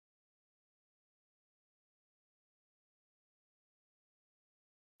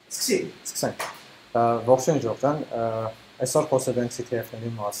Սկսենք։ Ողջույն Ժողովրդան, այսօր խոսել ենք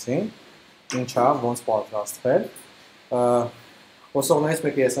CTF-ների մասին, ինչա, ոնց պատրաստվել։ Խոսողներից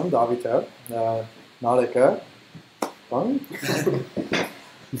մեկը ես եմ, Դավիթը, Նարեկը,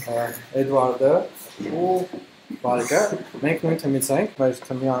 Էդուարդը ու Վարիկը։ Մենք նույն թմից ենք, մեր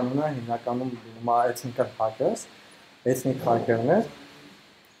թմի անունը հիմնականում լինում է Ethnical Hackers, Ethnic Hacker-ներ։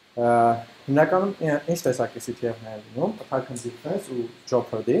 Հիմնականում ինչ տեսակի CTF-ներ են լինում, Attack and Defense ու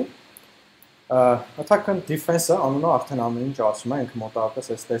Jeopardy։ Attack and Defense-ը անունը արդեն ամեն ինչ ասում է, ինքը մոտավորապես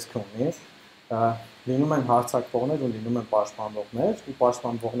այս տեսքը ունի։ Լինում են հարձակվողներ ու լինում են պաշտպանվողներ, ու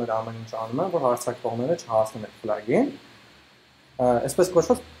պաշտպանվողները ամեն ինչ անում են, որ հարձակվողները չհասնեն այդ ֆլագին։ Այսպես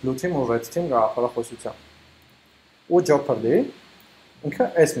կոչված Blue Team ու Red Team գաղափարախոսությամբ։ Ու Jeopardy ինքը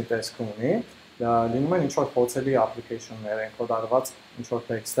այս մի տեսք ունի, լինում են ինչ-որ խոցելի application-ներ, encode-արված ինչ-որ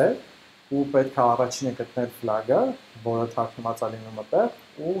տեքստեր, ու պետք է առաջինը գտնել ֆլագը, որը թարգմանված է լինում այդտեղ,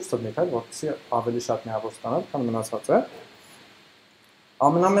 ու submit-ել, որպեսզի ավելի շատ միավոր ստանալ, քան մնացածը։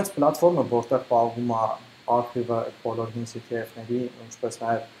 Ամենամեծ պլատֆորմը, որտեղ պահվում է արխիվը բոլոր հին CTF-ների, ինչպես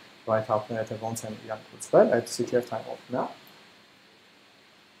նաև write-up-ները, թե ոնց են իրանք լուծվել, այդ CTF time-ով-ն է։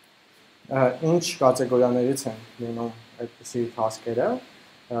 Ինչ կատեգորիաներից են լինում այդպիսի task-երը,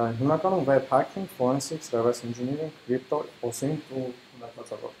 հիմնականում web hacking, forensics, reverse engineering, crypto, OSINT ու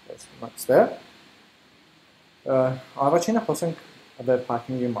մնացածը Առաջինը խոսենք web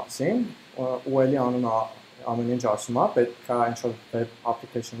hacking-ի մասին, ու էլի անունը ամեն ինչ ասում է, պետք է ինչ-որ web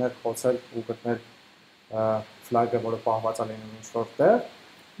application-ներ խոցել ու գտնել flag-ը, որը պահված է լինում ինչ-որ տեղ։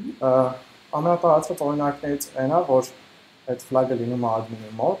 Ամենատարածված օրինակներից այն է, որ այդ flag-ը լինում է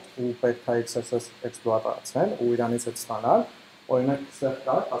admin-ի մոտ ու պետք է XSS exploit-արացնել ու իրանից հետ ստանալ, օրինակ ստեղ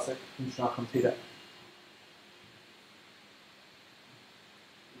կա, ասեք ինչ նախնդիր է։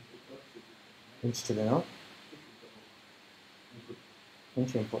 Ինչ չլինում։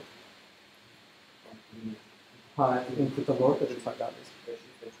 Ինչ input։ Հա, input-ը որը դից է գալիս։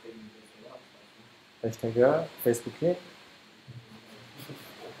 Hashtag-ը Facebook-ի։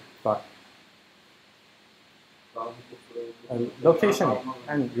 Բա։ Location-ը,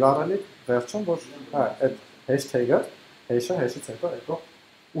 այն URL-ի վերջում, որ հա, այդ hashtag-ը, hash-ը, hash-ից հետո եկող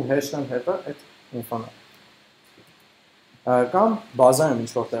ու hash-ն հետո այդ info-ն է։ Կամ բազայում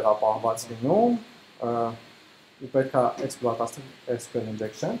ինչ-որ տեղ է պահված լինում, ու պետք է exploit-ասել SQL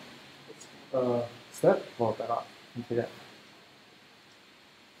injection, ստեղ որտեղ է, ինքիրը։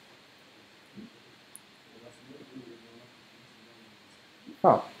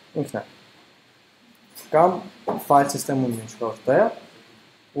 Հա, ինքն է։ Կամ file system-ում ինչ-որ տեղ,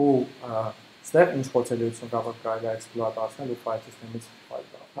 ու ստեղ ինչ խոցելիություն կա, որ կարելի է exploit-ասել ու file system-ից file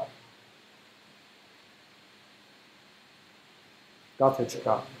կա։ Կա թե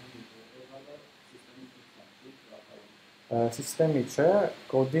չկա։ Սիստեմի չէ,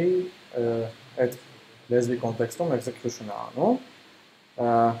 կոդի այդ լեզվի կոնտեքստում execution է անում,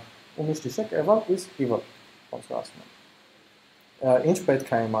 ու միշտ իշեք eval is evil, ոնց ասում են։ Ինչ պետք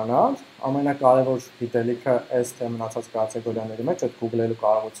է իմանալ, ամենակարևոր գիտելիքը այս թե մնացած կատեգորիաների մեջ այդ Google-ելու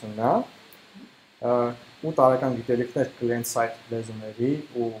կարողությունն է, ու տարեկան գիտելիքներ client-side լեզուների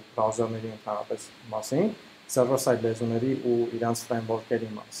ու browser-ների ընդհանրապես մասին, server-side լեզուների ու իրանց framework-երի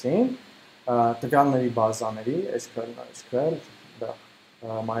մասին, տվյալների բազաների, SQL,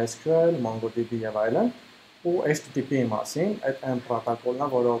 MySQL, MongoDB եւ այլն, ու HTTP-ի մասին, այդ այն պրոտոկոլն է,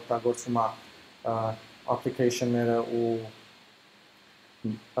 որը օգտագործում է application-ները ու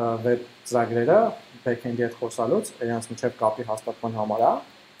web ծրագրերը back-end-ի հետ խոսալուց, իրենց միջև կապի հաստատման համար է։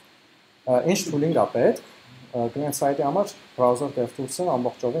 Ինչ tooling է պետք, client-side-ի համար browser DevTools-ը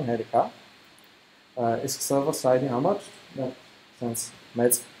ամբողջովին հերիք է, իսկ server-side-ի համար sense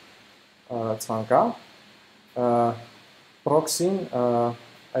մեծ ցանկ է, proxy-ն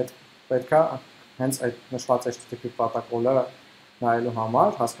այդ պետք է հենց այդ նշված HTTP պրոտոկոլը նայելու համար,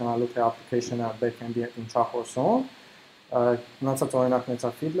 հասկանալու թե application-ը back-end-ի հետ ինչ է խոսում, մնացած օրինակներից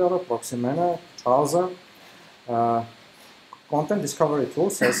է Fiddler-ը, Proxyman-ը, Charles-ը, Content Discovery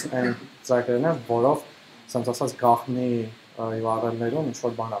Tools, այս այն ծրագրերն են, որով ասած ասած գաղտնի URL-ներում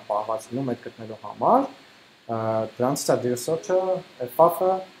ինչ-որ բան է պահված լինում այդ գտնելու համար, դրանցից է Dirsearch-ը,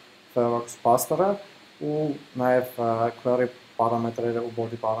 FF-ը, Firefox Buster-ը ու նաև query պարամետրերը ու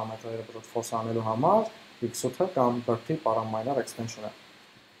body պարամետրերը brute force անելու համար Xsuite-ը կամ BERT paraminer extension-ը։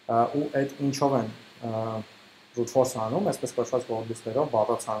 Ու այդ ինչով են brute force անում, այսպես կոչված word-list-երով,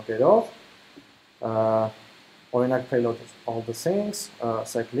 բառացանկերով, օրինակ payload all the things,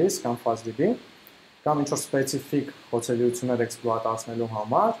 setlist կամ fuzzdb, կամ ինչ-որ specific խոցելիություններ exploit-ասնելու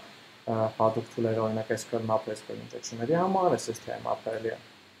համար, հատուկ tool-եր օրինակ SQL map, SQL injection-ների համար, SSTI map-երի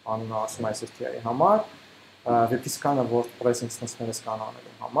անունը ասում է SSTI-ի համար, VPS-կանը WordPress ինստանսները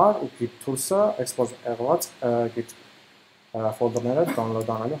սկանանելու համար ու git tools-ը expose եղված git folder-ները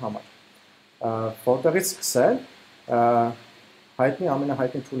download-անելու համար։ Որտեղից սկսել, հայտնի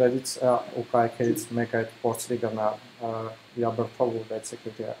ամենահայտնի tool-երից ու կայքերից մեկը այդ Portsligger-ն է Yabertov ու Web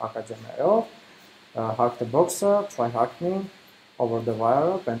Security Academy-ով, Hack the Box-ը, Try Hack Me, Over the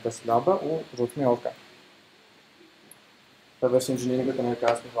Wire-ը, Pentest Lab-ը ու Root Me Org-ը։ Reverse engineering-ը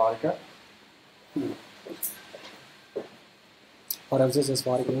կներկայացնի Վարիկը։ Բարև ձեզ,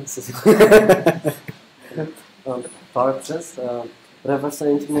 Վարիկն եմ։ Բարև ձեզ, reverse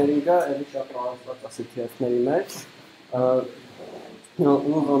engineering-ը էլի շատ տարածված է CTF-ների մեջ։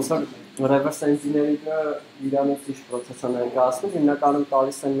 Ու ոնց որ reverse engineering-ը իրանից ինչ process է ներկայացնում, հիմնականում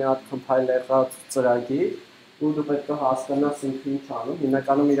տալիս են մի հատ compiler-ած ծրագիր, ու դու պետք է հասկանաս ինքը ինչ անում,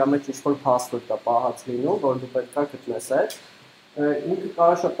 հիմնականում իր մեջ ինչ-որ password է պահած լինում, որ դու պետք է գտնես այդ։ Ինքը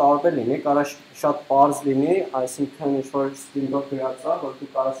կարող շատ տարբեր լինի, կարող շատ պարզ լինի, այսինքն ինչ-որ string-ով գրած է, որ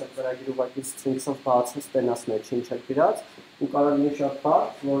դու կարող ես ծրագիր ուղղակի strings-ով բացես, տենաս մեջ ինչ է գրած, ու կարող լինի շատ պարզ,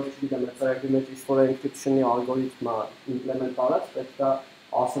 որ չգիտեմ, ծրագրի մեջ ինչ-որ encryption-ի ալգորիթմ է implement արած, պետք է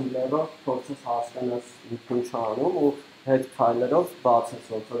assembler-ով փորձես հասկանաս ինչ է անում ու հետ քայլերով բացես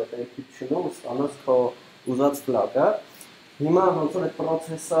ոնց որ այդ encryption-ում ստանաս քո ուզած flag-ը։ Հիմա ոնց որ այդ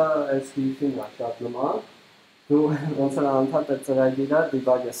process-ը այս git-ին է շատ նման, դու ոնց որ անդադ այդ ծրագիրը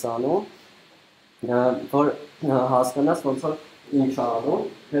debug ես անում, որ հասկանաս ոնց որ ինչ է անում,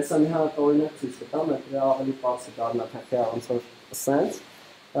 հեսա մի հատ օրինակ ցույց կտամ, այդ ավելի պարզ կդառնա թե ոնց որ sense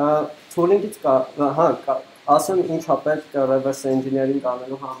tooling-ից ասեմ ինչ է պետք reverse engineering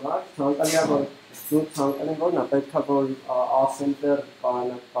անելու համար, ցանկալի է որ դու ցանկալի որն է պետք է որ assembler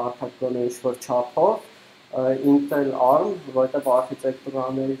բարթակոնը ինչ-որ չափով Intel ARM, որտեղ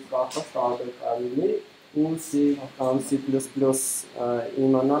արխիտեկտուրաներից կախված տարբեր կարելի լինի, ու C կամ C++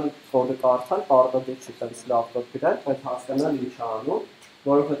 իմանալ կոդը կարդալ, պարտադիր չի տենց լավ կոդ գրել, բայց հասկանալ ինչ է անում,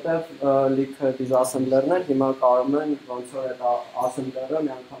 որովհետև լիքը disassembler-ներ հիմա կարող են ոնց որ այդ assembler-ը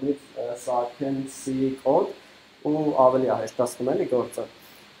միանգամից սարքեն C կոդ ու ավելի հեշտացնում էլի գործը։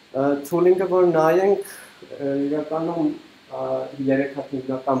 Tooling-ը որ նայենք, իրականում երեք հատ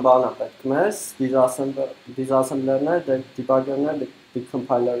հիմնական բան է պետք մեզ, disassembler-ներ, debugger-ներ,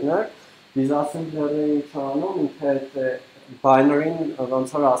 decompiler-ներ, disassembler-ը ինչ անում, ինքը այդ binary-ն ոնց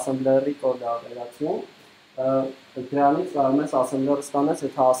որ assembler-ի կոդ է վերածում, դրանից կարող ես assembler-ը ստանաս,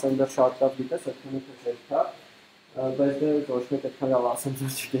 եթե assembler շատ լավ գիտես, այդքան ինքը պետք է, բայց դե ոչ մեկ այդքան լավ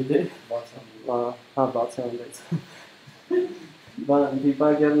assembler չգիտի, բացի անդից։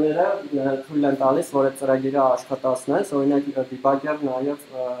 Debugger-ները թույլ են տալիս, որ այդ ծրագիրը աշխատացնես, օրինակ debugger նաև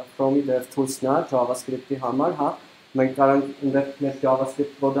Chrome-ի DevTools-ն է JavaScript-ի համար, հա, մենք կարող ենք մեր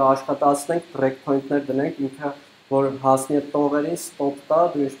JavaScript կոդը աշխատացնենք, breakpoint-ներ դնենք, ինքը որ հասնի այդ տողերին stop տա,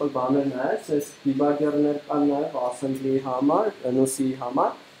 դու ինչ-որ բաներ նայես, այս debugger-ներ կան նաև assembly-ի համար, NUC-ի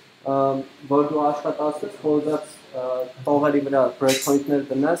համար, որ դու աշխատացնես, խոզած տողերի վրա breakpoint-ներ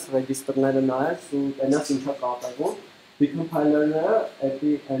դնես, register-ները նայես ու տենաս ինչա կապեղում։ Decompiler-ները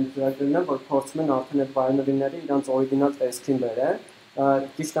էդի entry-ներն են, որ փորձում են արդեն այդ binary-ները իրանց օրիգինալ տեսքին բերեն։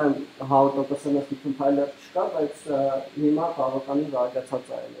 Ճիշտ է 100% decompiler չկա, բայց հիմա բավականին զարգացած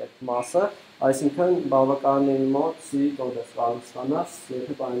է այդ մասը, այսինքն բավականին մոտ C կոդ ես կարող ստանաս,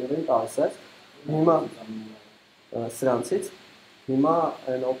 եթե binary-ն տալիս ես։ Հիմա սրանցից հիմա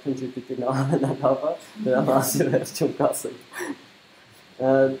այն OpenGPT-ն ամենալավը, դրա մասին վերջում կասենք։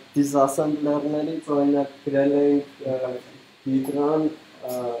 Disassembler-ներից օրինակ գրել ենք Hydran,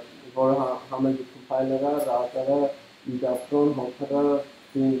 որը համել decompiler-ը, router-ը, Idatron, Hopper-ը,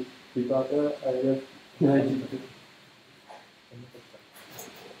 Debugger-ը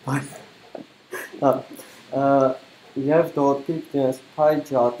եւ Dotnet, Spy,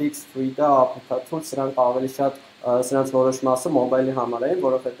 Jadix, Frida, Applicator, սրանք ավելի շատ սրանց որոշ մասը mobile-ի համար են,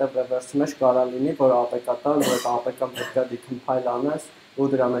 որովհետեւ reverse-ի մեջ կարող լինի, որ APK-ն, որ APK-ն պետք է decompile անես ու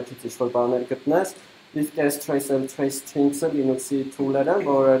դրա մեջից ինչ-որ բաներ գտնես, իսկ S-Trace, L-Trace strings-ը Linux-ի tool-եր են,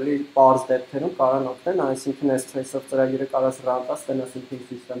 որը պարզ դեպքերում կարող են օգնել, այսինքն S-Trace-ով ծրագիրը կարաս ռանտաս, տենաս ինքնին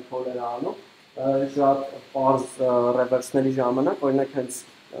system call-եր անում, շատ պարզ reverse-ների ժամանակ, օրինակ հենց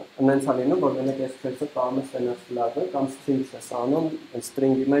նենց է լինում, որ մենակ S-Trace-ը կարող ես տենաս flag-ը կամ strings ես անում,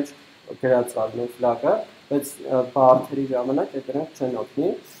 string-ի մեջ գրած ալնում flag-ը, բայց բարթերի ժամանակ դրանք չեն օգնի։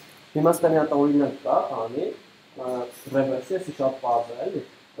 Հիմա ստե մի հատ օրինակ կա, անի reverse-ը շատ պարզ է, էլի։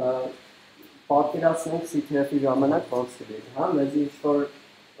 Պատկերացնենք CTF-ի ժամանակ ոնց կլինի, հա, մեզ ինչ-որ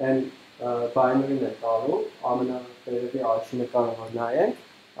այն binary-ն է տալու, ամենավերևի առաջինը կարող որ նայենք,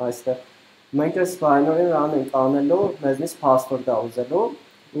 այստեղ մենք այս binary-ն անենք անելու, մեզնից password-ը ուզելու,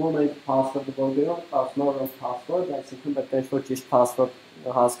 ու մենք password-ը գորգերով ասում ենք password, այսինքն պետք է ինչ-որ ճիշտ password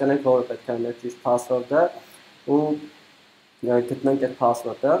հասկանենք, որը պետք է մեր ճիշտ password-ը, ու գտնենք այդ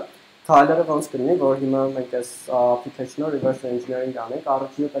password-ը։ Քայլերը ոնց կլինի, որ հիմա մենք այս application-ը reverse engineering անենք,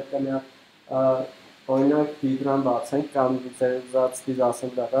 առաջինը պետք է մի օրինակ Telegram բացենք կամ ձեր ուզած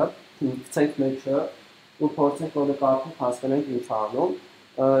disassembler-ը, գցենք մեջը ու փորձենք կոդը կարդալ, հասկանանք ինչ է անում։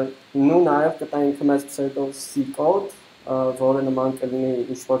 Նու նաև կտա ինքը մեզ pseudo C code, որը նման կլինի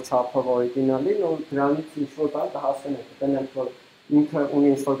ինչ-որ չափով օրիգինալին ու դրանից ինչ-որ բան կհասկանանք, կտենենք, որ ինքը ունի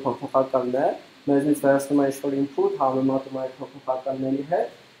ինչ-որ փոփոխականներ, մեզնից վերցնում է ինչ-որ input, համեմատում է այդ փոփոխականների հետ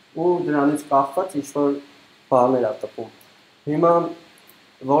ու դրանից կախված ինչ-որ բաներ է տպում։ Հիմա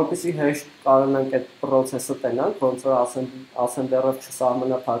որպեսզի հեշտ կարողանանք այդ process-ը տենանք, ոնց որ assembler-ով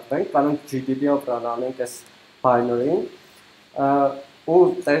չսահմանափակվենք, կարող GDB-ով run անենք այս binary-ին ու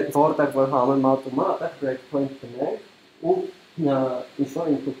որտեղ որ համեմատում է, այդտեղ breakpoint դնենք ու ինչ-որ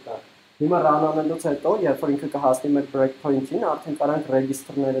input տանք։ Հիմա run անելուց հետո, երբ որ ինքը կհասնի մեր breakpoint-ին, արդեն կարող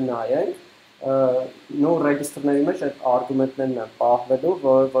register-ները նայենք, նո register-ների մեջ այդ argument-ներն են պահվելու,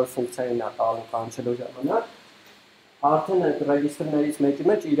 որ ֆունկցիային է տալու կանչելու ժամանակ։ Արդեն այդ register-ներից մեկի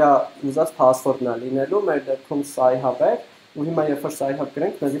մեջ իր ուզած password-ն է լինելու, մեր դեպքում CyHub է, ու հիմա երբ որ CyHub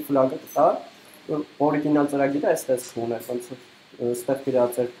գրենք, մեզի flag-ը կտա, օրիգինալ ծրագիրը այսպես ուներ, ոնց որ ստեղ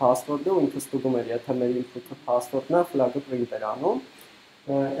գրած էր password-ը ու ինքը ստուգում էր, եթե մեր input-ը password-ն է, flag-ը print էր անում։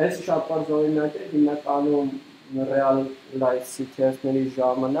 Այս շատ բարձ օրինակ է, հիմնականում real life CTF-ների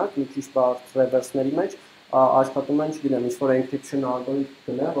ժամանակ, մի քիչ բարդ reverse-ների մեջ աշխատում են, չգիտեմ, ինչ-որ encryption algorithm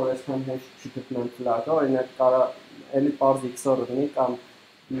գնա, որ այսքան հեշտ չգտնեն flag-ը, օրինակ կարա էլի պարզ XOR լինի կամ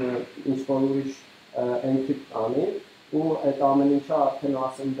ինչ-որ ուրիշ encrypt անի, ու այդ ամեն ինչը արդեն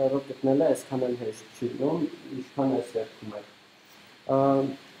assembler-ով գտնելը այսքան էլ հեշտ չի լինում, ինչքան այս դեպքում է։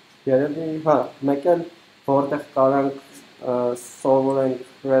 Երևի, մեկ էլ որտեղ կարանք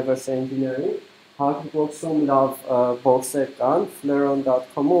սովորենք reverse engineering, Hackbox-ում լավ box-եր կան,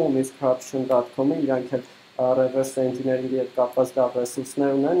 flareon.com-ը ու miscorruption.com-ը իրանք էլ reverse engineering-ի հետ կապված լավ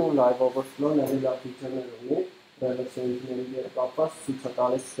ռեսուրսներ ունեն ու live overflow-ն էլ լավ feature-ներ ունի, reverse engineering-ի հետ կապված ցույց է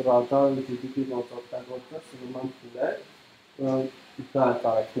տալիս radar GDP ոնց օգտագործել, սովորման փուլ է, դա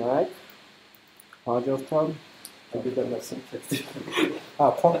կարեք նայեք, հաջորդը գիտեմ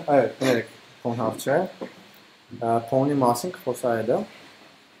Նարեկ, փոն հարց չէ, փոնի մասին կխոսայել է։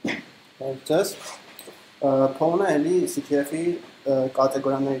 Ձեզ, փոնը էլի CTF-ի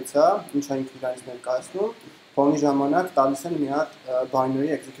կատեգորիաներից է, ինչա ինքը դրանից ներկայացնում, փոնի ժամանակ տալիս են մի հատ binary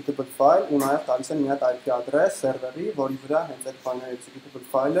executable file ու նաև տալիս են մի հատ IP address server-ի, որի վրա հենց այդ binary executable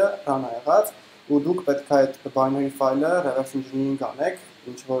file-ը run է եղած ու դուք պետք է այդ binary file-ը reverse engineering անեք,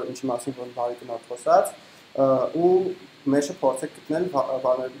 ինչի մասին որ Վարիկն ով խոսած, ու մեջը փորձեք գտնել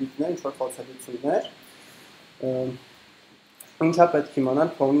vulnerability-ներ, ինչ-որ խոցելիություններ։ Ինչա պետք իմանալ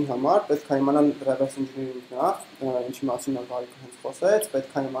փոնի համար, պետք է իմանալ reverse engineering-ն նախ, ինչի մասին Վարիկը հենց խոսեց,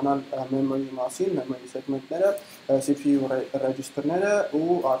 պետք է իմանալ memory-ի մասին, memory segment-ները, CPU register-ները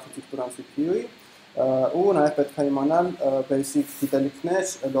ու architecture-ան CPU-ի, ու նաև պետք է իմանալ basic գիտելիքներ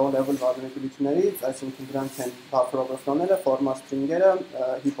low level vulnerability-ներից, այսինքն դրանք են buffer overflow-ները, format string-երը,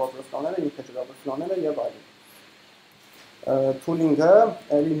 heap overflow-ները, integer overflow-ները եւ այլն։ Tooling-ը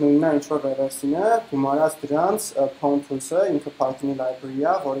էլի նույնն է ինչ որ reverse-ին է, գումարած դրանց pawn tools-ը ինքը Python-ի library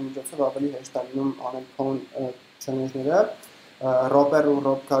է, որի միջոցով ավելի հեշտ է լինում անել pawn challenge-ները, robber ու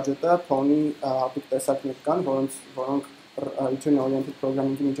rob gadget-ը pawn-ի հատուկ տեսակներ կան, որոնք return oriented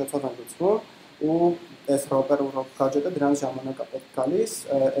programming-ի միջոցով են լուծվում ու այս robber ու rob gadget-ը դրանց ժամանակ է պետք գալիս,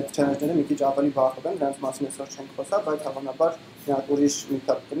 այդ challenge-ները մի քիչ ավելի բարդ են, դրանց մասին այսօր չենք խոսա, բայց հավանաբար մի հատ ուրիշ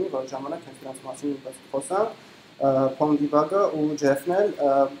meetup կլինի, որի ժամանակ հենց դրանց մասին նույնպես կխոսանք։ Pawn debug-ը ու Jeff-ն էլ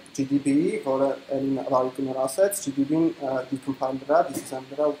GDB-ի, որը Վարիկը նոր ասեց, GDB-ին decompiler-ը,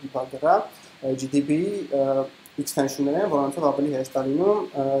 disassembler-ը ու debugger-ը, GDB-ի extension-ներ են, որոնցով ավելի հեշտ է լինում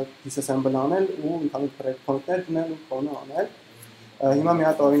disassemble անել ու ընդհանուր breakpoint-ներ դնել ու pawn անել։ Հիմա մի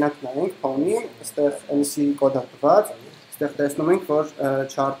հատ օրինակ նայենք pawn-ի, այստեղ MC կոդ է տված, այստեղ տեսնում ենք, որ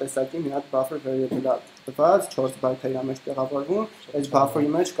char տեսակի մի հատ buffer variable է տված, 4 բայթ է իր մեջ տեղավորվում, այս buffer-ի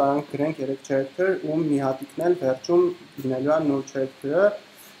մեջ կարանք գրենք 3 character ու մի հատիկն էլ վերջում դնելու է null character-ը,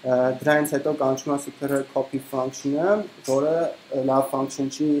 դրանից հետո կանչում է super copy function-ը, որը լավ function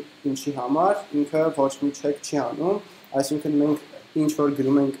չի ինչի համար, ինքը ոչ մի check չի անում, այսինքն մենք ինչ որ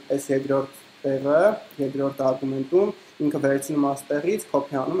գրում ենք այս երկրորդ տեղը, երկրորդ argument-ում, ինքը վերցնում աստեղից,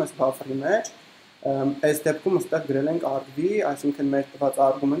 copy անում այս buffer-ի մեջ, այս դեպքում այստեղ գրել ենք argv, այսինքն մեր տված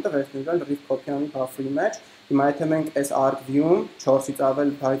argument-ը վերցնելու է read copy-անի buffer-ի մեջ, հիմա եթե մենք այս argv-ում 4-ից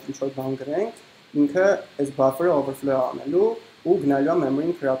ավել byte ինչ-որ բան գրենք, ինքը այս buffer-ը overflow անելու ու գնալու է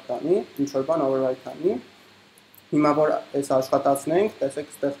memory-ին corrupt անի, ինչ-որ բան overwrite անի, հիմա որ այս աշխատացնենք,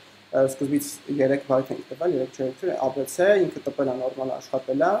 տեսեք այստեղ սկզբից 3 byte ենք տվել, 3 character, ABC, ինքը տպել է նորմալ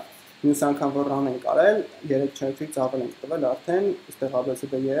աշխատել է, Մյուս անգամ որ run ենք արել, 3-4-ից ավել ենք տվել արդեն, այստեղ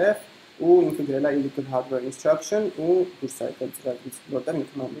ABCDEF ու ինքը գրել է illegal hardware instruction ու դուրս է եկել ծրագրից, որտեղ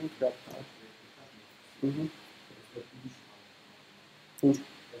ինքը մամին crack արել։ Ինչ։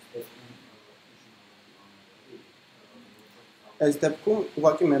 Այս դեպքում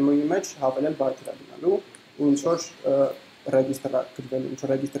ուղղակի memory-ի մեջ հավելել byte-ը դնալու ու ինչ որ register-ը գրվել, ինչ որ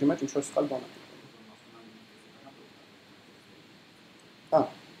register-ի մեջ ինչ որ սխալ բան է գրվել։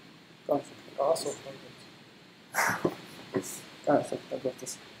 Կարս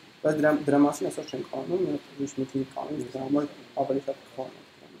օգտագործես։ Բայց դրա մասին այսօր չենք անում, մենք ուրիշ մի քիչ կանենք, դրա համար ավելի շատ կխորհենք։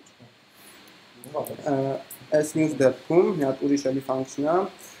 Այս news դեպքում մի հատ ուրիշ էլի function է,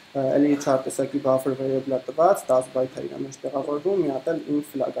 էլի չար տեսակի buffer variable-ը տված, 10 byte-ը իր մեջ տեղավորվում, մի հատ էլ int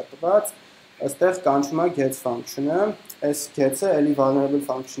flag-ը տված, այստեղ կանչում է gets function-ը, այս gets-ը էլի vulnerable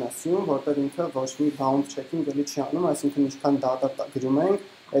function ասում, որտեղ ինքը ոչ մի bound checking էլի չի անում, այսինքն ինչքան data գրում ենք,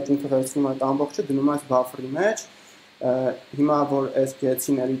 այդ ինքը վերցնում է այդ ամբողջը, դնում է այս buffer-ի մեջ, հիմա որ այս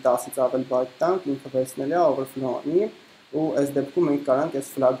gets-ին էլի 10-ից ավել byte տանք, ինքը վերցնել է overflow անի, ու այս դեպքում մենք կարանք այս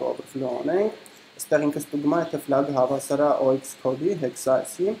flag-ը overflow անենք, այստեղ ինքը ստուգում է, եթե flag-ը հավասար է OX կոդի,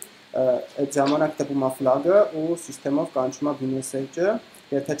 hexadeci, այդ ժամանակ տպում է flag-ը ու սիստեմով կանչում է bin-sh-ը,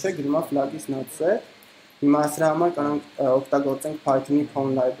 եթե չէ գրում է flag-is not set, հիմա սրա համար կարանք օգտագործենք Python-ի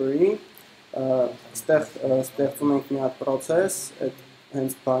phone library-ին, այստեղ ստեղծում ենք մի հատ process,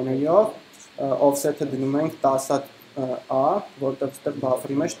 հենց binary-ով, offset-ը դնում ենք 10A, որտեղ այստեղ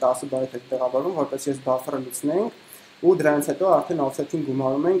buffer-ի մեջ 10 byte է տեղավորվում, որպեսզի այս buffer-ը լուծենք, ու դրանից հետո արդեն offset-ին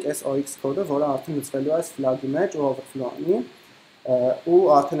գումարում ենք այս OX կոդը, որը արդեն լուծվելու է այս flag-ի մեջ ու overflow անի, ու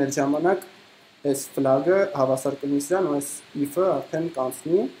արդեն այդ ժամանակ այս flag-ը հավասար կլինի սրան ու այս if-ը արդեն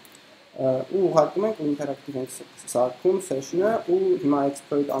կանցնի, ու ուղարկում ենք ու ինտերակտիվ ենք սարքում session-ը ու հիմա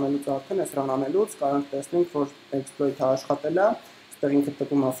exploit անելուց արդեն այս run անելուց կարանք տեսնենք, որ exploit-ը աշխատել է, այստեղ ինքը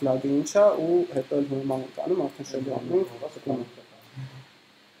տպում է flag-ը ինչ է ու հետո էլ հորման ենք անում, արդեն շեյլ անում ենք,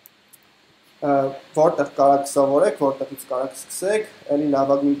 որտեղ կարաք սովորեք, որտեղից կարաք սկսեք, էլի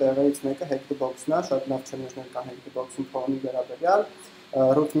լավագույն տեղերից մեկը hack the box-ն է, շատ լավ challenge-ներ կան hack the box-ում phone-ի վերաբերյալ,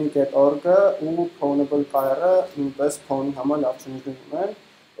 rootme.org-ը ու pwnable.car-ը նույնպես phone-ի համար լավ challenge-ներ ունեն,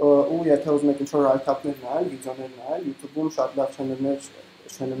 ու եթե ուզում եք ինչ-որ write-up-ներ նայել, վիդեոներ նայել, YouTube-ում շատ լավ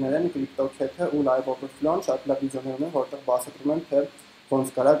channel-ներ են, CryptoCat-ը ու Live Overflow-ն շատ լավ վիդեոներ ունեն, որտեղ բացատրում են, թե ոնց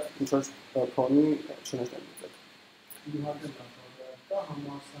կարաք ինչ-որ phone-ի challenge-ներ լուծեք։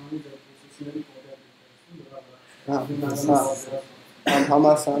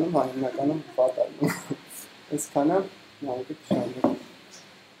 Համասանում հիմնականում պատալում է։ Այսքանը նայեք շարունակենք։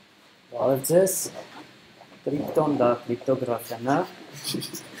 Բարև ձեզ։ Կրիպտոն դա կրիպտոգրաֆիան է։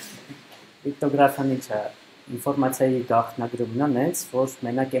 Կրիպտոգրաֆիան ինչ է։ Ինֆորմացիայի գաղտնագրումն է նենց, որ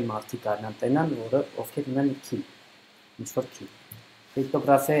մենակ է մարդիկ կարան տենան, որը ովքեր ունեն key, ինչ-որ key։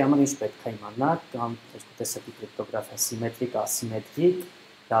 Կրիպտոգրաֆիայի համար ինչ պետք է իմանալ, կամ երկու տեսակի կրիպտոգրաֆիա, սիմետրիկ, ասիմետրիկ,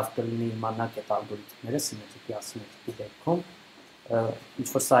 լավ կլինի իմանալ այդ ալգորիթմները սիմետրիկի, ասիմետրիկի դեպքում,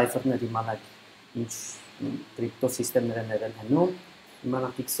 ինչ-որ cypher-ներ իմանալ, ինչ կրիպտոսիստեմներ են հնում,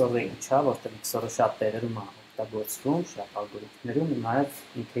 իմանալ XOR-ը ինչ է, որտեղ XOR-ը շատ տեղերում է օգտագործվում, շատ ալգորիթմներում, ու նաև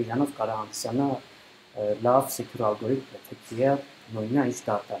ինքը իրանով կարող հանդիսանա լավ secure ալգորիթմ, եթե key-ը նույնն է, ինչ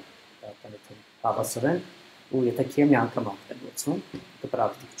data-ն եթե հավասար են, ու եթե key-ը մի անգամ օգտագործում, դա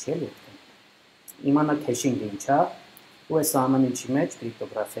պրակտիկ չի էլ եթե։ Իմանալ hashing-ը ինչ է, ու այս ամեն ինչի մեջ,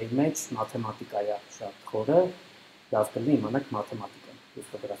 կրիպտոգրաֆիայի մեջ, մաթեմատիկա է շատ խորը, լավ կլինի իմանալ մաթեմատիկան,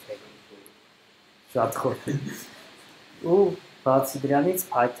 կրիպտոգրաֆիայի շատ խորը։ Ու բացի դրանից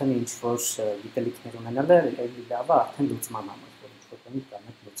Python-ը ինչ-որ գիտելիքներ ունենալը, էլի լավ է արդեն լուծման համար, որ ինչ-որ բանի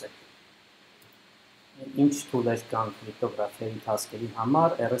կանեք լուծեք։ Ինչ tool-եր կան կրիպտոգրաֆիայի task-երի համար,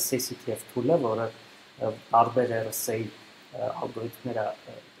 RSA CTF tool-ը, որը տարբեր RSA ալգորիթմները,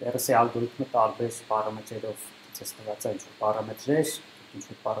 RSA ալգորիթմը տարբեր պարամետրերով ցույց տված է ինչ-որ պարամետրեր,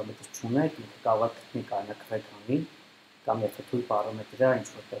 ինչ-որ պարամետր չունեք, ինքը կարող է գտնի կանաքրեք անի, կամ եթե թույլ պարամետրը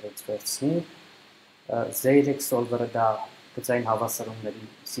ինչ-որ տեղից վերցնի, ZRX solver-ը դա գծային հավասարումների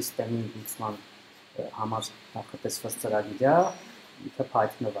սիստեմի լուծման համար նախատեսված ծրագիր է, ինքը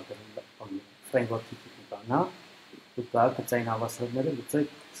Python-ով է գրել, framework-ի տիպի բան է, ու կարող գծային հավասարումները լուծեք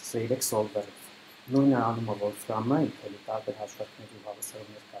ZRX solver-ով։ Նույնը անում է Wolfram-ը, ինքը տարբեր հաշվարկների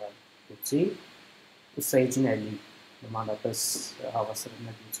հավասարումներ կարող լուծի, ու Sage-ն էլի նմանապես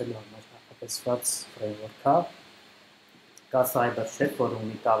հավասարումներ լուծելու համար նախատեսված framework-ը։ Կա CyHub, որը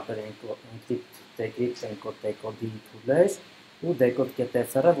ունի տարբեր encrypt, decrypt, encode, decode-ի tool-եր, ու decode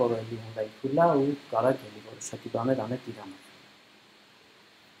CTF-ը, որը էլի online tool է, ու կարող էլի որոշակի բաներ անել իրանով։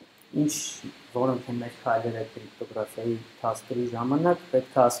 Ինչ որոնք են մեր քայլերը կրիպտոգրաֆիայի task-երի ժամանակ,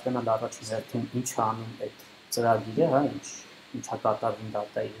 պետք է հասկանալ առաջին հերթին ինչ է անում այդ ծրագիրը, հա, ինչ ինչա կատարվում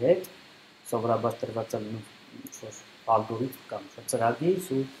դատայի հետ, սովորաբար տրված է լինում ինչ-որ ալգորիթմ կամ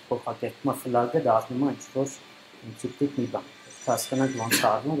ծրագիր ու փոխակերպումը ֆլագը դառնում է ինչ-որ ինտուիտիվ մի բան։ Հասկանանք ոնց է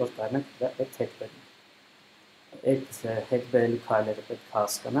արվում, որ կարողանանք այդ հետ բերենք։ Այդ հետ բերելու քայլերը պետք է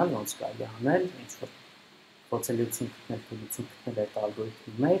հասկանալ, ոնց կարելի է անել, ինչ-որ փոխելիություն գտնել, փոխելիություն գտնել այդ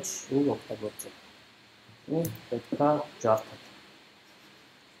ալգորիթմի մեջ ու օգտագործել։ Ու պետք է ջարդել։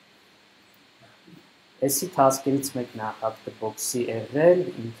 Էսի task-երից մեկն է out-the-box-ի եղել,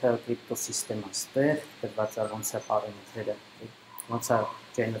 ինքը կրիպտոսիստեմա ստեղ, դրված է ոնց է պարամետրերը, ոնց է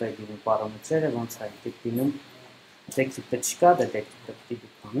generate լինում պարամետրերը, ոնց է ինտիգ լինում, դեկտեմբերի չկա, դա դեկտեմբերի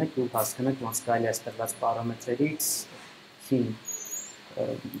դուք անեք ու հասկանաք ոնց կարելի է ստեղված պարամետրերից քին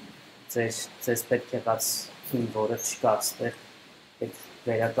ձեզ պետք եղած քին, որը չկա ստեղ, պետք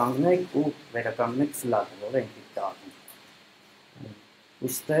վերականգնեք ու վերականգնեք ֆլագը, որը ինտիգ դառնում։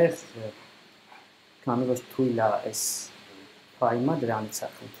 Ուստեղ քանի որ թույլ է այս ֆայլը դրանից է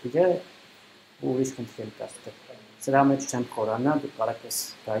խնդիրը ու ուրիշ խնդիր կա ստեղ։ Սրա մեջ չեմ խորանա, դուք կարող եք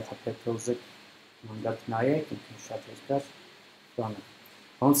CyHub մանգակ նայեք, ինքն շատ երկար բան է։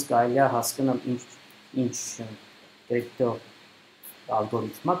 Ոնց կարելի է հասկանալ ինչ կրիպտո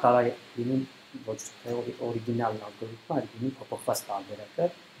ալգորիթմա կարող է լինի ոչ թե օրիգինալ ալգորիթմը, այլ լինի փոփոխված տարբերակը։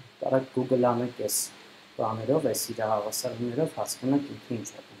 Կարող Google անեք այս բաներով, այս իր հավասարումներով հասկանանք ինքը ինչ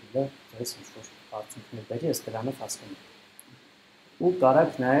է Google-ը, դες ինչ-որ արդյունքներ բերի, ըստ դրանով հասկանանք։ Ու կարող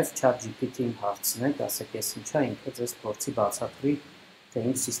նաև ChatGPT-ին հարցնեք, ասեք, այս ինչա ինքը ձեզ փորձի բացատրի, թե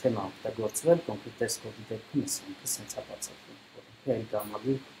ինչ սիստեմ է օգտագործվել, կոնկրետ այս կոդի դեպքում ինքը սենց է բացատրում, որ ինքը էլ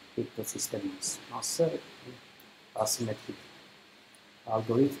գամալի կրիպտոսիստեմի մասը ասիմետրիկ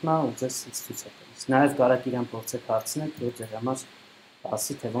ալգորիթմը ու ձեզ ցույց է տալիս։ Նաև կարող իրան փորձեք հարցնել, որ ձեր համար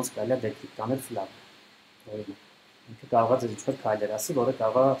ասի, թե ոնց կարելի է դեկտեկտ անել ֆլագը։ Օրինակ, ինքը կարող է ձեզ ինչ-որ քայլեր ասի, որը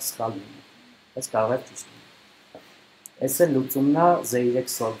կարող է սխալ լինի, բայց կարող է ճիշտ լինի։ Այս է լուծումն է Z3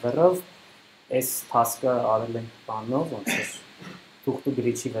 solver-ով, այս task-ը արել ենք բանով, ոնց որ թուղթու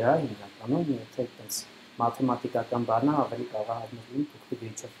գրիչի վրա հիմնականում, եթե այդպես մաթեմատիկական բառն է, ավելի կարող է լինի թուղթու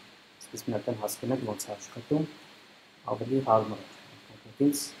գրիչով։ Իսկ մեկն հասկանաք ոնց է աշխատում, ավելի հարմար է։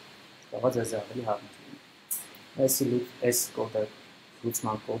 Կոնկրետ կարող է ձեզ ավելի հարմար լինի։ Այս կոդը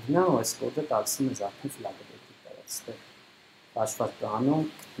լուծման կոդն է, ու այս կոդը տալիս է մեզ արդեն ֆլագը դեկտեկտ արած ստեղ։ Հաշվարկ անում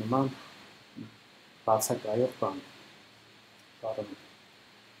նման բացակայող բան։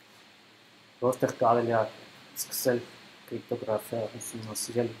 Որտեղ կարելի է սկսել կրիպտոգրաֆիա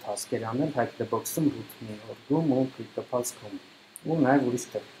ուսումնասիրել ու task-եր անել, out-the-box-ում root-ի օրգում ու cryptopulse.com ու նաև ուրիշ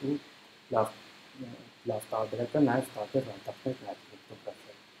տեղ ու լավ տարբերակը նաև տարբեր ռանդախներ նաև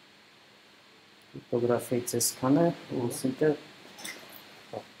կրիպտոգրաֆիա։ Կրիպտոգրաֆիայից այսքանը ու ուսինքը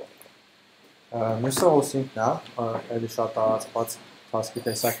մյուսը ուսինքն է, էլի շատ տարածված task-ի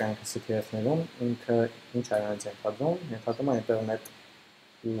տեսակ է ինքը CTF-ներում, ինքը ինչ է այնց ենթադրում է ինտերնետ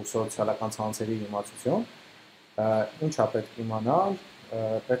ու սոցիալական ցանցերի իմացություն, ինչ է պետք իմանալ,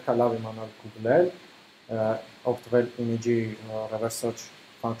 պետք է լավ իմանալ Google-ել, օգտվել image-ի reverse search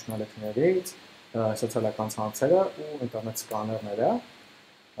functionality-ներից, սոցիալական ցանցերը ու ինտերնետ սկաներները,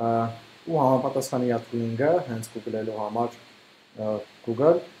 ու համապատասխան իատուինգը հենց Google-ելու համար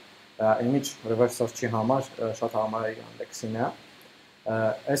Google, image reverse search-ի համար շատ համար է Yandex-ին է,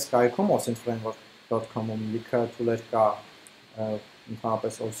 այս կայքում osintframework.com-ում լիքը tool-էր կա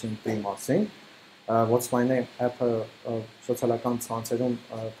ընդհանրապես OSINT-ի մասին, Watchline app-ը սոցիալական ցանցերում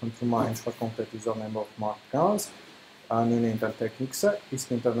փնտրում է ինչ-որ կոնկրետ user-name-ով մարդկանց, նույնը Intel Technics-ը,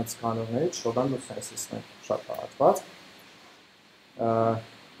 իսկ ինտերնետ սկաներներից Shodan ու Census-ն է շատ տարածված։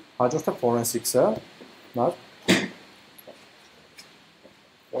 Հաջորդը Forensics-ը, նար։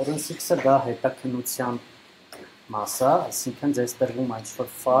 Forensics-ը դա հետաքննության մաս է, այսինքն ձեզ տրվում է ինչ-որ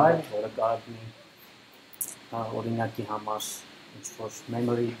ֆայլ, որը կարող լինի օրինակի համար ինչ-որ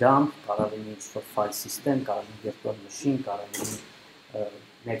memory dump, կարող լինի ինչ-որ file system, կարող լինի virtual machine, կարող լինի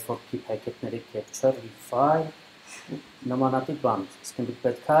network-ի packet-ների capture file, նմանատիպ բան։ Իսկ դուք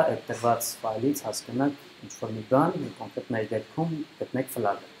պետք է այդ տրված ֆայլից հասկանաք ինչ-որ մի բան, կոնկրետ մեր դեպքում գտնեք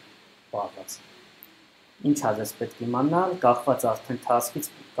ֆլագը պահված։ Ինչ ձեզ պետք է իմանալ, կախված արդեն task-ից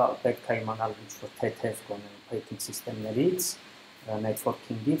պետք է իմանալ ինչ-որ TTF գոնե operating system-ներից,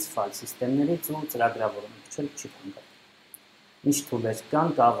 networking-ից, file system-ներից ու ծրագրավորումից չի խանգարում։ Ինչ tool-եր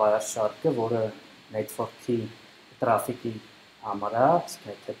կան, կա վայրաշարքը, որը network-ի տրաֆիկի համար է,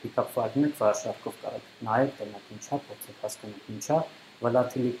 եթե pick-up file-ն եք վայրաշարքով կարող նայեք, տնակ ինչա, փորձեք հասկանալ ինչա,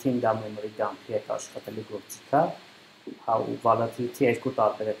 volatility-ին դա memory dump-ի հետ աշխատելու գործիք է, ու volatility երկու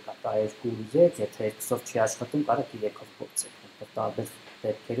տարբերակ կա, կա 2 ու 3, եթե 2-ով չի աշխատում, կարող եք 3-ով փորձեք, տարբեր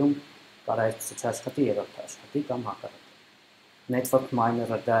դեպքերում կարող 2-ը չաշխատի, 3-ը աշխատի կամ հակառակը։ Network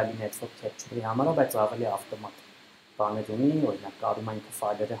miner-ը դա էլի network capture-ի համար է, բայց ավելի ավտոմատ բաներ ունի, օրինակ կարում է ինքը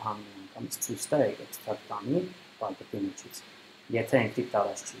ֆայլերը համի անգամից ցույց տա էքստրակտ անի պակետի միջից։ Եթե encrypt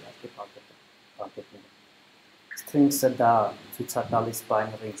արած չի իհարկե պակետները։ Strings-ը դա ցույց է տալիս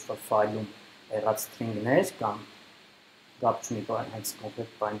binary ինչ-որ ֆայլում եղած string-ներ կամ կապ չունի հենց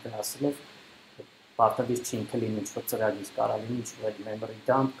կոնկրետ binary ասելով պարտադիր չի ինքը լինի ինչ-որ ծրագիր, կարա լինի ինչ-որ memory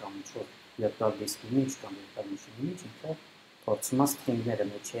dump կամ ինչ-որ virtual disk image կամ virtual machine image, ինքը փորձում է string-ները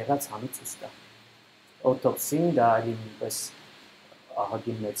մեջ եղած հանի ցույց տա։ Autopsy-ն դա այլի նույնպես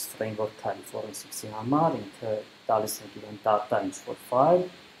ահագին մեծ framework է forensics-ի համար, ինքը տալիս է իրեն data ինչ-որ file,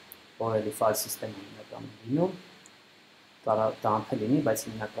 որ էլի file system-ը հիմնականում լինում, կարա dump-ը լինի, բայց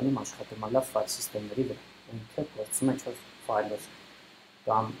հիմնականում աշխատում է լավ file system-ների վրա, ինքը փորձում է ինչ-որ file-եր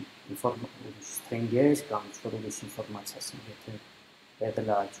կամ string-եր կամ ինչ-որ ուրիշ ինֆորմացիա, եթե եղել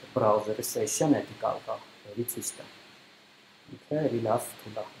է ինչ-որ browser-ի session, դա կարող է էլի ցույց տա։ Ինքը էլի լավ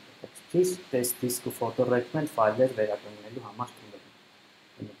tool է։ Test disk ու photo recommend ֆայլեր վերականգնելու համար tool է։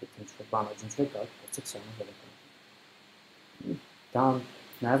 Եթե ինչ-որ բան աջնջվել, կարող փորձեք սրանով վերականգնել։ Դա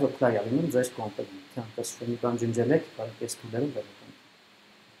նաև apply-ը լինում ձեր կոմպոզիտին, թե այնպես մի բան ջնջել եք, կարող եք այս tool-երով վերականգնել։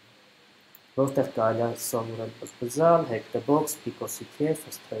 Որտեղ կարելի է սովորել բզբզալ, hack the box, pico CTF,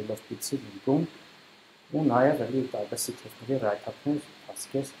 trail of bits-ի լինքում ու նաև էլի տարբեր CTF-ների write-up-ներ,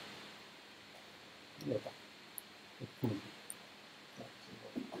 task-եր։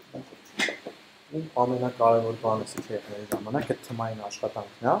 Ամենակարևոր բանը CTF-ների ժամանակ այդ թմային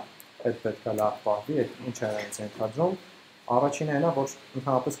աշխատանքն է, այդ պետք է լավ պահվի, այդ ինչ է այնց ենթադրում։ Առաջինը այն է, որ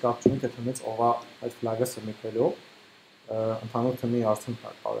ընդհանրապես կապ չունի թե թմից ով է այդ ֆլագը սմիթելու, ընդհանուր թմի արդյունքն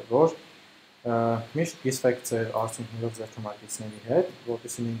է կարևոր։ Միշտ կիսվեք ձեր արդյունքներով ձեր թմակիցների հետ,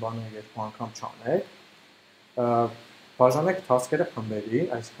 որպեսզի նույն բանը երկու անգամ չանեք։ Բաժանեք task-երը խմբերի,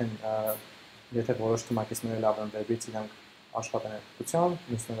 այսինքն եթե որոշ թմակիցները լավ են web-ից իրանք աշխատեն էթիկության,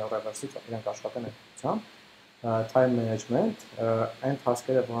 մյուսները reverse-ից իրանք աշխատեն էթիկության, time management, այն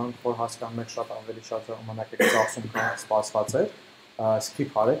task-երը, որոնք որ հասկանում եք շատ ավելի շատ ժամանակ եք ծախսում, քան սպասված էր,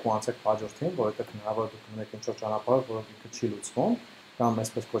 skip արեք ու անցեք հաջորդին, որովհետև հնարավոր է դուք ունեք ինչ-որ ճանապարհ, որով ինքը չի լուծվում, կամ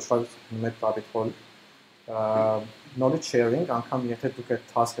այսպես կոչված մեկ Դավիթ knowledge sharing, անգամ եթե դուք այդ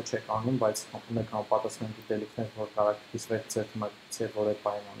task-ը չեք անում, բայց ունեք համապատասխան գիտելիքներ, որ կարող եք կիսվեք ձեր թմակիցի հետ, որ այդ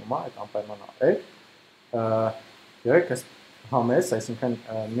բանը անում է, այդ անպայման արեք։ Երեք այս համես, այսինքն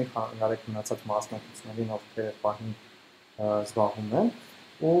մի Նարեկ մնացած մասնակիցներին, ովքեր այդ բանին զբաղվում են,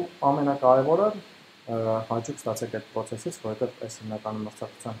 ու ամենակարևորը հաջող ստացեք այդ process-ից, որովհետև այս հիմնականում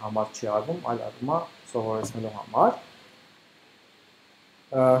մրցակցության համար չի արվում, այլ արվում է սովորեցնելու համար։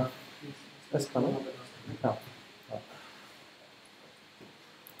 Այսքանը։ Հա։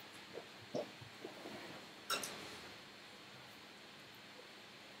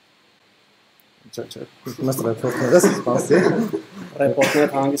 Չէ, մս ռեպորտները սպասի։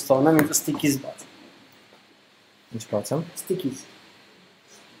 Ռեպորտները հանգիստ թողնեմ, ինքը sticky-ից բաց։ Ինչ բացեմ։ Sticky-ից։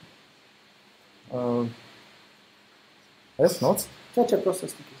 Այս notes։ Չէ, просто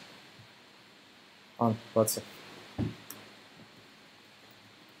sticky-ից։ Ան, բացի։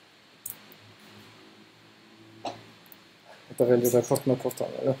 Այդտեղ էլի ռեպորտ մեկով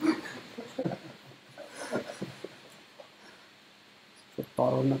տանել է։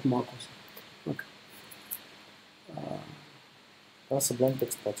 Պարոնակ մակոս։ Դա sublime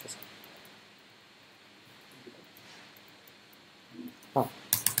text process։ Հա։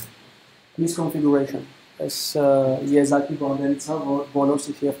 Misconfiguration։ Այս եզակի բաններից է, որ բոլոր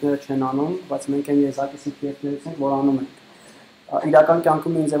CTF-ները չեն անում, բայց մենք այն եզակի CTF-ներից ենք, որ անում ենք։ Իրական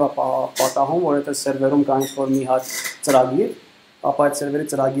կյանքում ինձ է պատահում, որ այդ սերվերում կա ինչ-որ մի հատ ծրագիր, ապա այդ սերվերի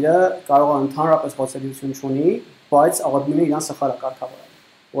ծրագիրը կարող է ընդհանրապես խոցելիություն չունի, բայց admin-ը իրան սխալ է կարգավորել։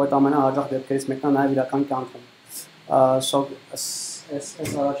 Ու այդ ամենահաճախ դեպքերից մեկն է նաև իրական կյանքում։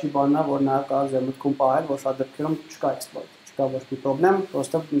 Այս առաջի բանն է, որ նաև կարող ձեր մտքում պահել, որ շատ դեպքերում չկա exploit, չկա ոչ մի problem,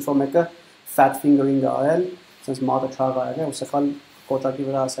 պրոստը ինչ-որ մեկը fat fingering արել, sense մատը չաղարել է ու սխալ կոճակի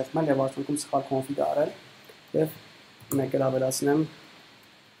վրա ասեղմել եւ արդյունքում սխալ config արել եւ մեկ էլ ավելացնեմ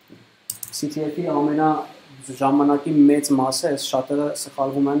CTF-ի ամենաժամանակի մեծ մասը այս շատերը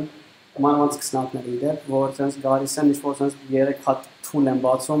սխալվում են մանավանդ սկսնակների դեպ, որ sense գալիս են ինչ-որ sense 3 հատ tool են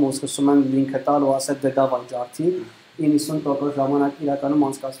բացում ու սկսում են link-ը տալ ու ասել դե դա վաճառքի 90% ժամանակ իրականում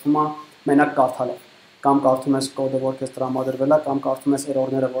անցկացվում է մենակ կարդալով կամ կարդում ես կոդը, որ քեզ տրամադրվել է, կամ կարդում ես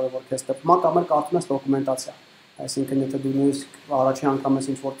error-ները, որ քեզ տպվում է, կամ էլ կարդում ես դոկումենտացիա։ Այսինքն եթե դու նույնիսկ առաջին անգամ ես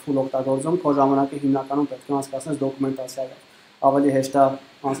ինչ-որ tool օգտագործում, քո ժամանակը հիմնականում պետք է անցկացնես դոկումենտացիայով։ Ավելի հեշտ է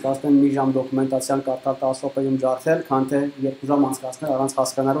անցկացնել մի ժամ դոկումենտացիան կարդալ 10 րոպեում ջարդել, քան թե 2 ժամ անցկացնել առանց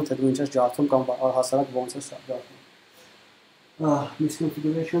հասկանալու թե դու ինչ ես ջարդում կամ հասարակ ոնց ես ջարդում։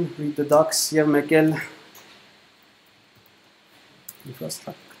 Misconfiguration, read the docs եւ մեկ էլ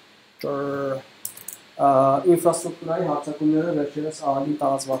infrastructure ինֆրաստրուկտուրայի հարձակումները վերջերս ահագին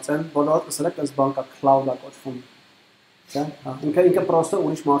տարածված են, բոլորը տեսել եք, այս բանկա cloud-ա կոչվում։ Ինքը պրոստը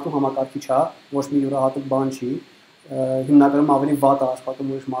ուրիշ մարդու համակարգիչ է, ոչ մի յուրահատուկ բան չի։ Հիմնականում ավելի վատ է աշխատում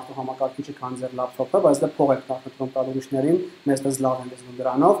ուրիշ մարդու համակարգիչը, քան ձեր լապտոպը, բայց դա փող եք նախընտրում տալ ուրիշներին, մեզ լավ են զգում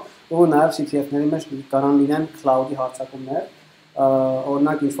դրանով, ու նաև CTF-ների մեջ կարան լինեն cloud-ի հարձակումներ,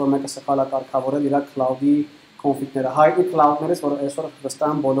 օրինակ ինչ-որ մեկը սխալ է կարգավորել իր cloud-ի config-ները, հայտնի cloud-ներից, որ այսօր վստահ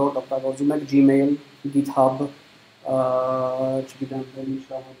եմ բոլորդ օգտագործում եք Gmail, GitHub, չգիտեմ,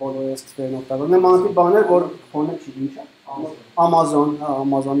 բոլորը ստվերն օգտագործում են, մանտի բաներ, որ խոնը չի ինչ է,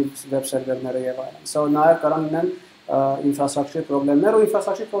 Amazon-ի web server-ները եւ այլն։ So նաև կարան լինեն infrastructure problemներ, ու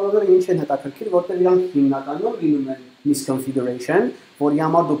infrastructure problemները ինչ են հետաքրքիր, որտեղ իրանք հիմնականում լինում են misconfiguration, որի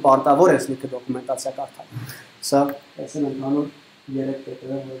համար դու պարտավոր ես լիքը դոկումենտացիա կարդալ։ Սա այս են ընդհանուր 3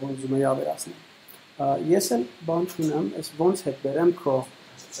 կետերը, որ ուզում եի ավելացնել։ Ես էլ բան չունեմ, այս ոնց հետ բերեմ քո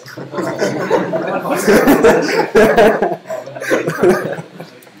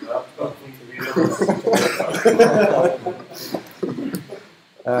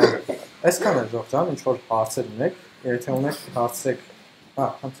Այսքան է Ժողովրդան, ինչ որ հարցեր ունեք, եթե ունեք հարցրեք,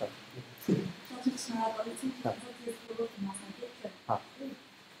 հանցեք։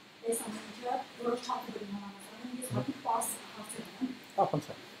 Ես ամենը որոշ չափը համանացան, ես հատուկ պարզ հարցեր ունեմ։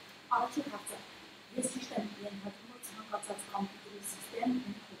 Հանցեք։ Առաջին հարցը, ես ճիշտ եմ ենթադրում, որ ցանկացած կոմպյուտերի սիստեմ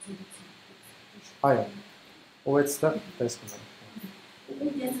ինքնություն։ Այո։ Ու այստեղ տեսնում եմ։ Ու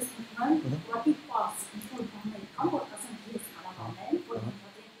ես ասում եմ, հատուկ պարզ ինչ-որ բաներ կան, որ ասենք ես կարող անեմ, որ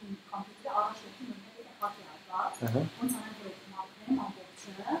ինքնատիպ կոմպյուտերը առաջին մտնել է հատի հատված, ոնց անեմ որ մատներում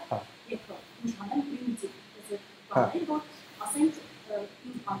ամբողջը, երկրորդ, ինչ անեմ primitive, այսպես բաներ, որ ասենք ինձ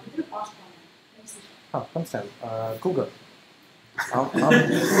կոմպյուտերը պաշտպանել։ Հանցեմ, Google։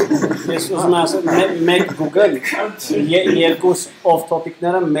 Ես ուզում եմ ասել, մեկ Google, երկուս off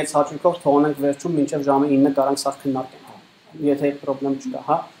topic-ները մեծ հաճույքով թողնենք վերջում, մինչև ժամը 9 կարանք սաղ քննարկենք, եթե պրոբլեմ չկա,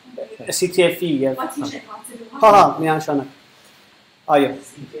 հա, CTF-ի և, հա, միանշանակ, այո,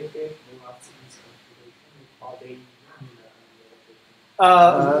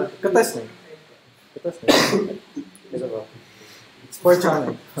 կտեսնենք,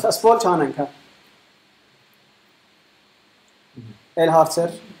 սպոյլ չանենք, հա, էլ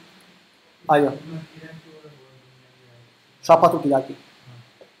հարցեր, այո, շապատու կիրակի,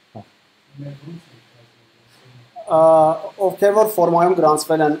 ովքեր որ ֆորմայում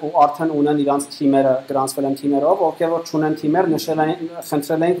գրանցվել են ու արդեն ունեն իրանց թիմերը, գրանցվել են թիմերով, ովքեր որ չունեն թիմեր,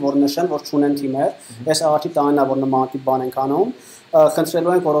 խնդրել ենք, որ նշեն, որ չունեն թիմեր, ես առաջի տանն է, որ նման տիպ բան ենք անում,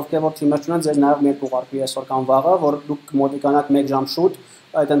 խնդրելու ենք, որ ովքեր որ թիմեր չունեն, ձեզ նաև մեր կուղարկվի այսօր կամ վաղը, որ դուք մոտիկանաք 1 ժամ շուտ,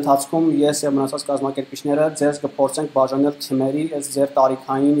 այդ ընթացքում ես եւ մնացած կազմակերպիչները ձեզ կփորձենք բաժանել թիմերի, այս ձեր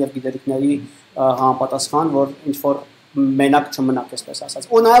տարիքային եւ գիտելիքների համապատասխան, որ ինչ որ մենակ չմնաք, այսպես ասած։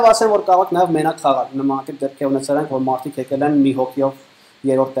 Ու նաև ասեմ, որ կարող եք նաև մենակ խաղալ։ Նմանատիպ դեպքեր ունեցել ենք, որ մարդիկ եկել են մի հոգիով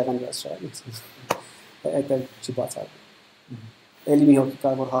 3-րդ տեղ են եսրել։ Այդ չի բացառվում։ Էլի մի հոգի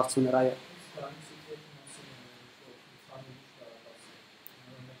կար, որ հարց ուներ, այո։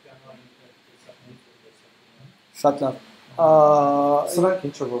 Շատ լավ։ Սրանք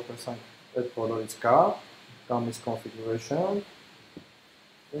ինչ որ տեսանք այդ բոլորից կա, կամ misconfiguration,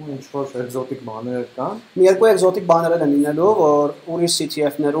 ու ինչ որ էկզոտիկ բաներ կան։ Մի երկու էկզոտիկ բաներ են լինելու, որ ուրիշ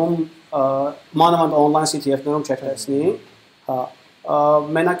CTF-ներում, մանավանդ on-line CTF-ներում չեք տեսնի, հա,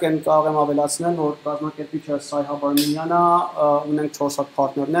 մենակ են կարող եմ ավելացնել, որ կազմակերպիչը CyHub Armenia-ն է, ունենք 4 հատ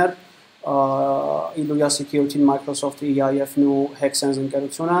partner-ներ, Illuia Security-ն, Microsoft-ի, EIF-ն ու Hexense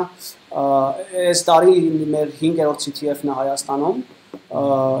ընկերությունը, այս տարի մեր 5-րդ CTF-ն է Հայաստանում,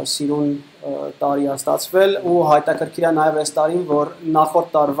 սիրուն տարի է ստացվել ու հայտակրքիր է նաև այս տարին, որ նախորդ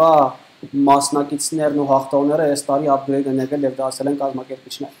տարվա մասնակիցներն ու հաղթողները այս տարի upgrade են եկել եւ դարձել են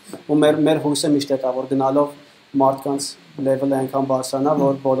կազմակերպիչներ։ Ու մեր հույսը միշտ է, որ գնալով մարդկանց level-ը այնքան բարձրանա,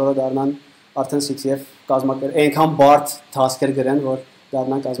 որ բոլորը դառնան արդեն CTF կազմակերպիչ, այնքան բարդ task-եր գրեն, որ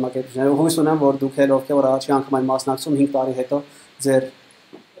դառնան կազմակերպիչներ։ Հույս ունեմ, որ դուք էլ ովքեր որ առաջի անգամ այն մասնակցում 5 տարի հետո ձեր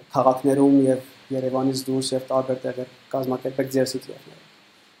քաղաքներում եւ Երևանից դուրս եւ տարբեր տեղեր կազմակերպեք ձեր CTF-ները։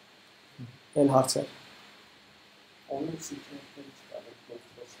 Էլ հարցեր։ Onun CTF-ներից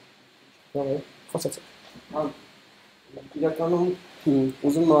կարող խոսեցեք։ Իրականում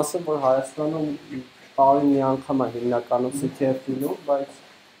ուզում եմ ասել, որ Հայաստանում տարին մի անգամ է հիմնականում CTF լինում, բայց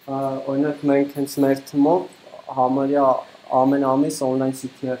օրինակ մենք հենց մեր թիմով համարյա ամեն ամիս on-line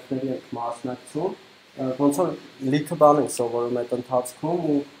CTF-ների ենք մասնակցում, ոնց որ լիքը բան ենք սովորում այդ ընթացքում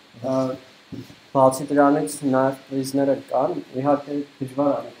ու բացի դրանից նաև պրիզները կան, իհարկե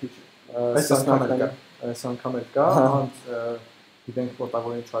դժվար է քիչ այս անգամ էլ կա, անց գիտենք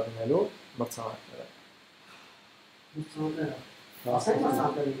մոտավորին չադնելու մրցանակները։ Ասենք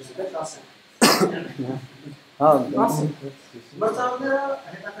մրցանակները, ասենք։ Հա, մրցանակները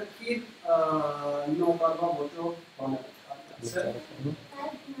հետաքրքիր նոկարվա ոճով բաներ են։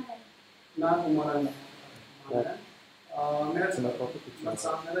 Նա հումորային է։ Մեր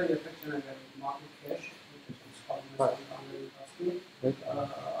մրցանակները երբեք չեն եղել մաքուր քեշ,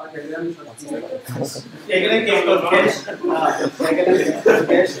 Եկել կեշտոր քեշ,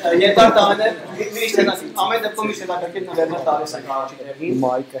 երկար տաներ, միշտ հետաքրքիր, ամեն դեպքում միշտ հետաքրքիր նվերներ տալիս ենք առաջի տեղին։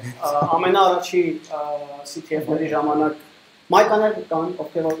 Ամենաառաջի CTF-ների ժամանակ մայկաներ կան,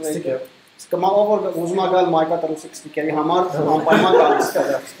 ովքեր որ ուզում ա գալ մայկա տրուսիկ ստիկերի համար անպայման գալիս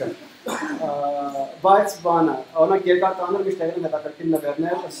կա։ Բայց բանը, օրինակ երկար տաներ միշտ եղել են հետաքրքիր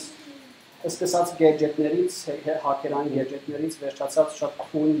նվերներ, սկսած գեջետներից, հակերային գեջետներից, վերջացած շատ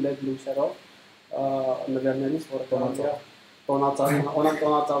քուն լեդ լույսերով նվերներից, որը տոնածավ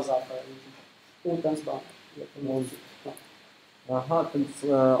զարդարել ու տենց բան։ Ահա,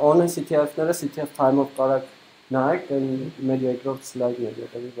 online CTF-ները CTF time-ով կարակ նայեք, մեր երկրորդ սլայդն է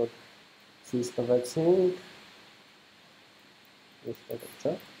եղել, որ ցույց տվեցինք։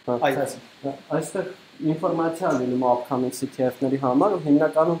 Այստեղ ինֆորմացիա լինում upcoming CTF-ների համար ու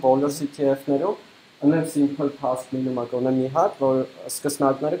հիմնականում բոլոր CTF-ներում ունեն simple task լինում ակոնը մի հատ, որ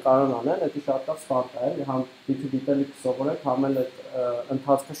սկսնակները կարող անեն, դա շատ լավ ստարտա է, համ B2B-ը սովորեք, համ էլ այդ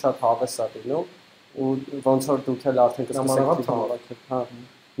ընթացքը շատ հավես է լինում ու ոնց որ դուք էլ արդեն կսկսեք հավաքել, հա։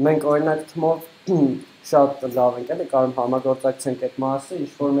 Մենք օրինակ թմով շատ լավ ենք էլի կարող համագործակցենք այդ մասը,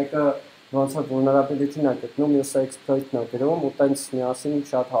 ինչ որ մեկը ոնց որ vulnerability-ն է գտնում, մյուսը exploit-ն է գրում ու տենց միասին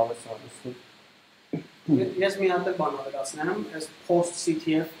շատ հավես է լսվում։ Ես մի հատ բան ավելացնեմ, այս post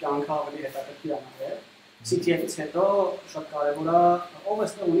CTF կյանքը ավելի հետաքրքիր է նաև։ CTF-ից հետո շատ կարևոր է, ով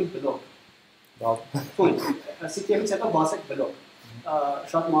էստեղ ունի բլոգ։ Լավ։ CTF-ից հետո բացեք բլոգ։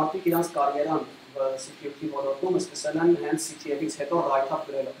 Շատ մարդիկ իրանց կարիերան CTF-ի ոլորտում սկսել են հենց CTF-ից հետո write-up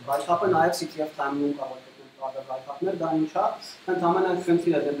գրելով։ Write-up-ը նաև CTF time-ում կարող է գտնել write-up-ներ, դա ինչ է, ընդհանրապես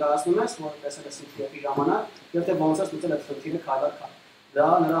խնդիրը ներկայացնում ես, որ տեսել ես CTF-ի ժամանակ, եւ թե ոնց ես լուծել այդ խնդիրը քայլ-քայլ։ Դա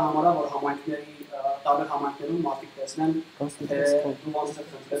նրա համար է, որ համայնքների տարբեր համայնքներում մարդիկ տեսնեն, թե դու ոնց ես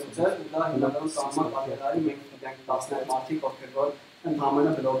լուծել, ու դա հիմնականում կազմա կարիերայի մենք դենք 10 մարդիկ, ովքեր որ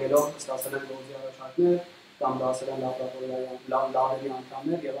ընդհանրապես բլոգերով ստացել են գործի առաջարկներ, կամ դասել են լաբորատորիայի լաբերի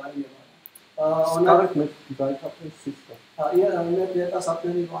անդամներ եւ այլն եւ այլն։ Օրինակ մեր write-up-ը սիստեմ։ Մեր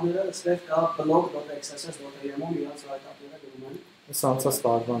դետասատների բաները ստեղ կա blog.xss.am-ում իրաց write-up-ները գրում են։ Սա անցած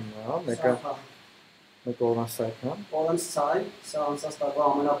տարվանն է, հա, մեկը orange site-ն է։ Orange site, սա անցած տարվա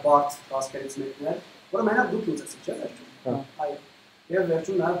ամենաբարդ տասկերից մեկն է, որը մենակ դուք լուծեցիք, չէ՞ վերջում։ Այո։ Եվ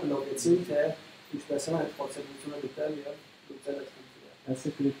վերջում նաև բլոգեցին, թե ինչպես են այդ խոցելությունը դիտել եւ լուծել այդ խնդիրը։ Այսը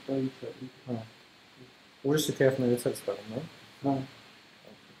կրիպտոյի չէ։ Հա։ Ուրիշ CTF-ներից էլ ստանում է։ Հա։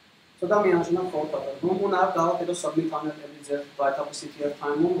 Դա միանշանակ խորտ է։ Ու նաև կարող հետո submit անել էլի ձեր write-up-ը CTF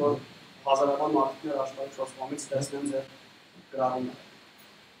time-ում, որ հազարավոր մարդիկներ աշխարհի 4 կողմից տեսնեն ձեր գրառումը։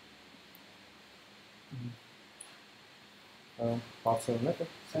 Հարցերն եք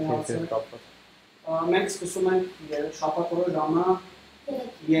CTF-ի կապված։ Մենք սկսում ենք շաբաթօրը ժամը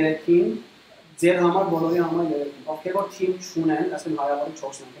 3-ին, ձեր համար բոլորի համար 3-ին։ Ովքեր որ թիմ չունեն, ասեմ հարավարի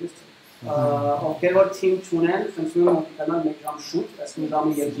 4-ն ենք, էլի։ Ովքեր որ թիմ չունեն, խնդրում եմ օգտանալ 1 ժամ շուտ, ասում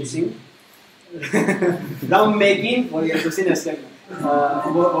ժամը 2-ին։ Ժամ 1-ին, որ 2-ին էսկեմ ենք,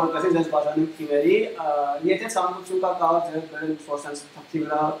 որպեսզի ձեզ բաժանում թիմերի, եթե ցանկություն կա կարող ձեր բերել սորսենս թիվ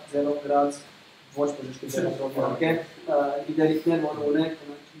վրա 0 գրած ոչ բժշկի ձեռագրով իհարկե գիտելիքներ որ ունեք,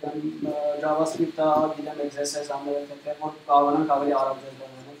 JavaScript-ը, գիտեմ XSS ամենը թե որ կարողանանք ավելի արագ ձեզ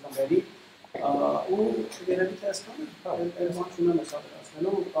բաժանել խմբերի ու երևի թե այսքան է, այլևս չունեմ ես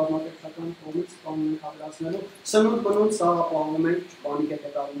ավելացնելու, կազմակերպչական կողմից կանոն ենք ավելացնելու, սնունդ բնունդ սա ապահովում ենք, չպանիկ եք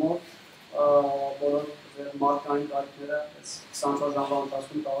այդ առումով, բոլոր մարդկային կարիքները 24 ժամվա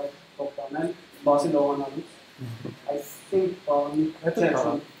ընթացքում կարող եք փոխ տանել, բացի լողանալուց, I think պանիկ չէ։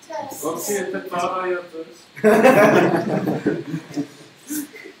 Ոքի եթե տարայա ձեզ։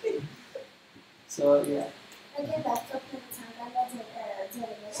 So, yeah. Again, laptop-ը ցանկալա ձեր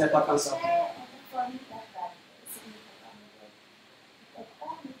Սեփական սա։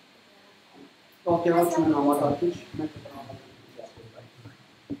 Ովքեր ոչ ունեն համակարգիչ, մենք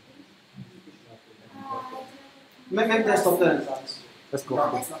մենք դեսկտոպներ ենք տալիս։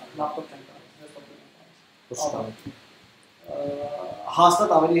 Լապտոպ ենք տալիս, դեսկտոպ ենք տալիս։ Հաստատ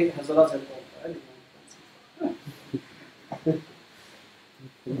ավելի հզորած է կողմը, էլի։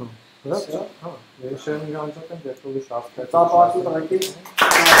 Հա, երեշերն իրանջատ են դեպքովի շարդկայ։ Ծապարդու տրակի։